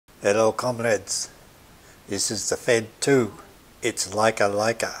Hello comrades, this is the Fed 2. It's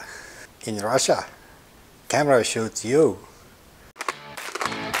Leica. In Russia, camera shoots you.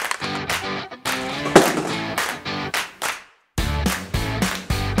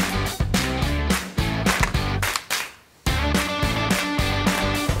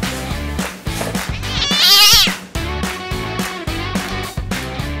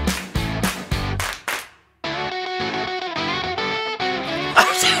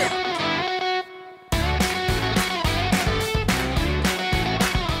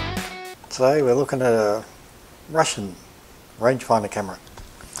 Today we're looking at a Russian rangefinder camera.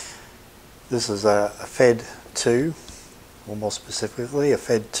 This is a Fed 2, or more specifically a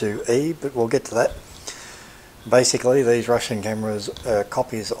Fed 2E, but we'll get to that. Basically these Russian cameras are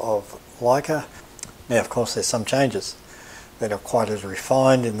copies of Leica. Now of course there's some changes. They're not quite as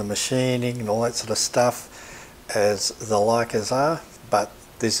refined in the machining and all that sort of stuff as the Leicas are, but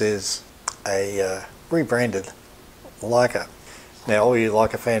this is a rebranded Leica. Now all you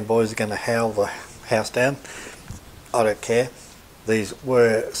Leica fanboys are going to howl the house down. I don't care. These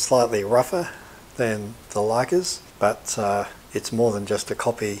were slightly rougher than the Leicas, but it's more than just a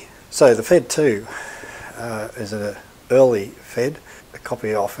copy. So the Fed 2 is an early Fed, a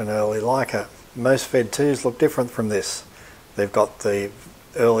copy of an early Leica. Most Fed 2s look different from this. They've got the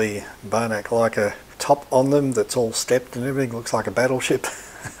early Barnack Leica top on them that's all stepped and everything looks like a battleship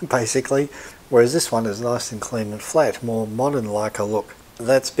basically. Whereas this one is nice and clean and flat, more modern Leica look.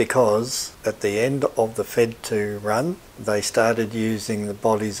 That's because at the end of the Fed 2 run, they started using the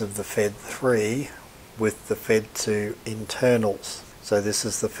bodies of the Fed 3 with the Fed 2 internals. So this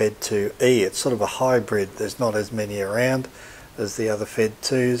is the Fed 2E. It's sort of a hybrid. There's not as many around as the other Fed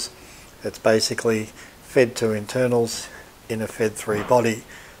 2s. It's basically Fed 2 internals in a Fed 3 body.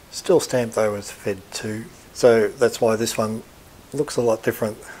 Still stamped though as Fed 2. So that's why this one looks a lot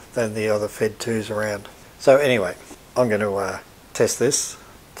different than the other Fed 2s around. So anyway, I'm going to test this,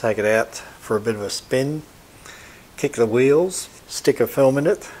 take it out for a bit of a spin, kick the wheels, stick a film in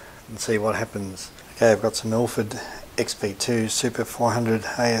it and see what happens. Okay, I've got some Ilford XP2 Super 400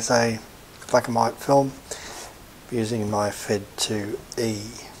 ASA black and white film using my Fed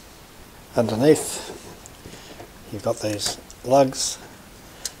 2E. Underneath you've got these lugs,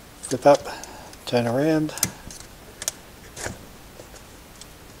 flip up, turn around.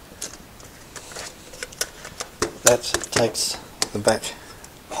 That takes the back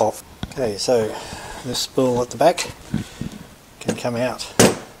off. Okay, so this spool at the back can come out.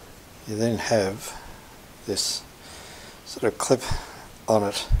 You then have this sort of clip on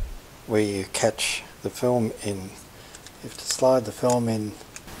it where you catch the film in. You have to slide the film in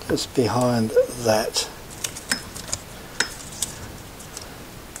just behind that,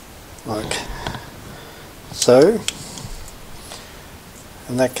 like so,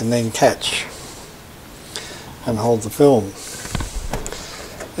 and that can then catch and hold the film.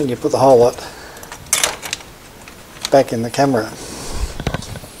 Then you put the whole lot back in the camera.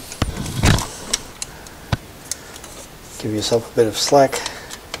 Give yourself a bit of slack.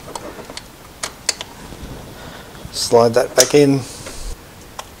 Slide that back in.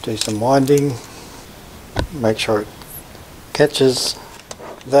 Do some winding. Make sure it catches.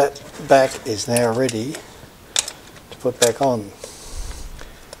 That back is now ready to put back on.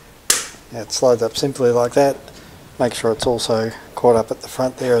 Now it slides up simply like that. Make sure it's also caught up at the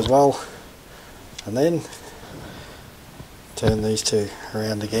front there as well, and then turn these two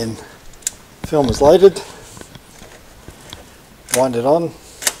around again. Film is loaded, wind it on.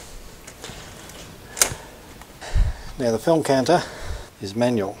 Now the film counter is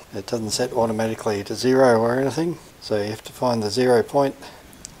manual. It doesn't set automatically to 0 or anything, so you have to find the 0 point,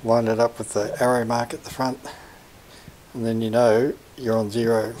 wind it up with the arrow mark at the front, and then you know you're on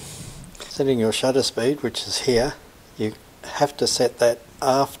 0. Setting your shutter speed, which is here, you have to set that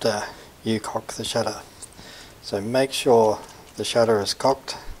after you cock the shutter. So make sure the shutter is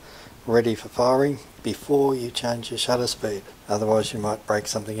cocked, ready for firing, before you change your shutter speed. Otherwise you might break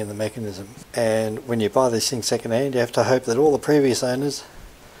something in the mechanism. And when you buy this thing second hand, you have to hope that all the previous owners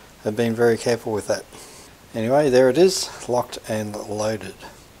have been very careful with that. Anyway, there it is, locked and loaded.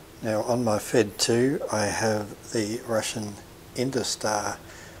 Now on my Fed 2 I have the Russian Interstar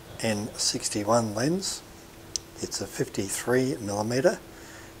N61 lens. It's a 53mm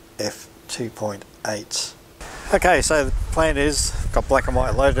f2.8. Okay, so the plan is, got black and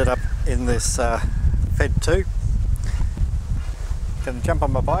white loaded up in this Fed 2. Gonna jump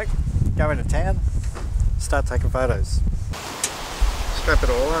on my bike, go into town, start taking photos. Strap it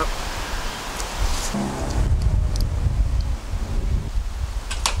all up.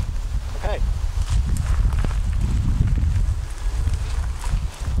 Okay.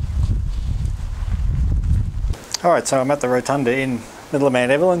 Alright, so I'm at the rotunda in middle of Mount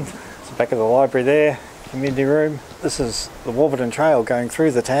Evelyn. It's the back of the library there, community room. This is the Warburton Trail going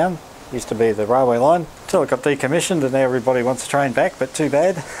through the town. Used to be the railway line until it got decommissioned and now everybody wants a train back, but too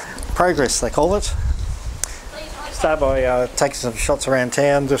bad. Progress they call it. Start by taking some shots around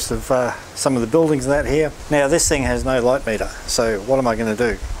town just of some of the buildings and that here. Now this thing has no light meter, so what am I going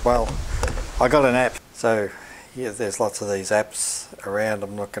to do? Well, I got an app. So yeah, there's lots of these apps around.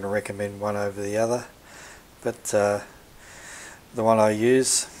 I'm not going to recommend one over the other. But the one I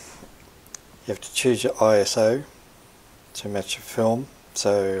use, you have to choose your ISO to match your film.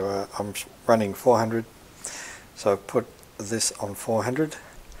 So I'm running 400, so I've put this on 400,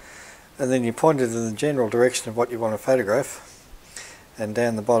 and then you point it in the general direction of what you want to photograph, and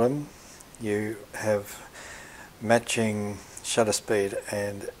down the bottom you have matching shutter speed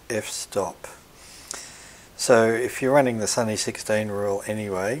and f-stop. So if you're running the Sunny 16 rule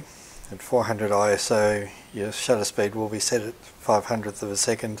anyway, at 400 ISO, your shutter speed will be set at 500th of a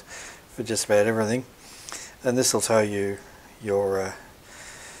second for just about everything, and this will tell you your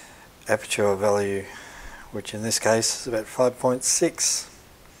aperture value, which in this case is about 5.6.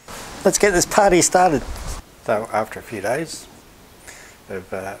 Let's get this party started. So after a few days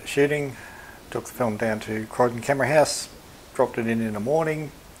of shooting, took the film down to Croydon Camera House, dropped it in the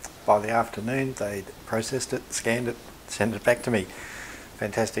morning. By the afternoon they'd processed it, scanned it, sent it back to me.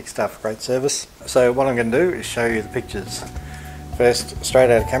 Fantastic stuff, great service. So what I'm going to do is show you the pictures. First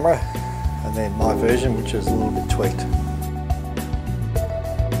straight out of camera, and then my version, which is a little bit tweaked.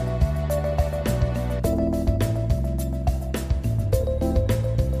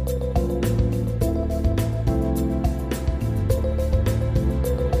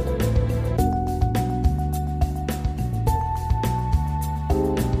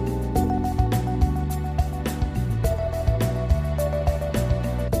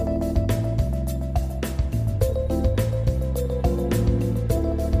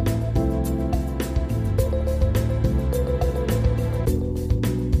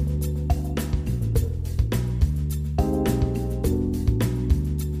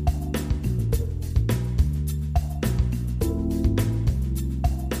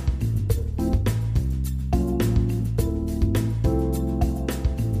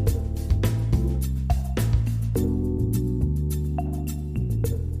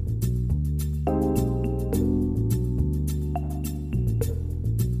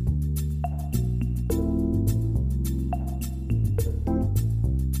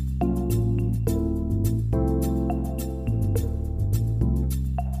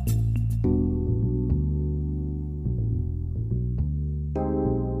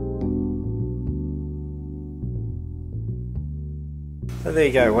 So there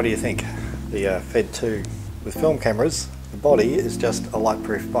you go, what do you think? The Fed 2 with film cameras, the body is just a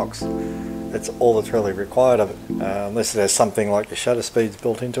light-proof box. That's all that's really required of it, unless it has something like your shutter speeds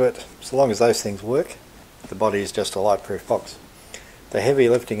built into it. So long as those things work, the body is just a light-proof box. The heavy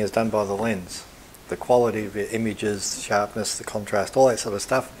lifting is done by the lens. The quality of your images, the sharpness, the contrast, all that sort of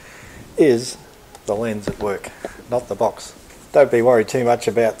stuff is the lens at work, not the box. Don't be worried too much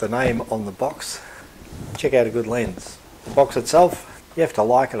about the name on the box. Check out a good lens. The box itself, you have to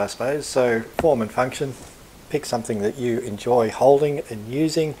like it, I suppose, so form and function. Pick something that you enjoy holding and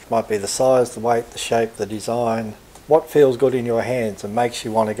using. Might be the size, the weight, the shape, the design. What feels good in your hands and makes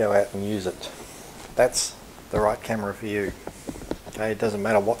you want to go out and use it. That's the right camera for you. Okay, it doesn't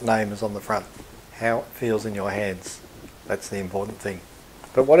matter what name is on the front. How it feels in your hands. That's the important thing.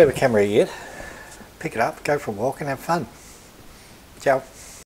 But whatever camera you get, pick it up, go for a walk and have fun. Ciao.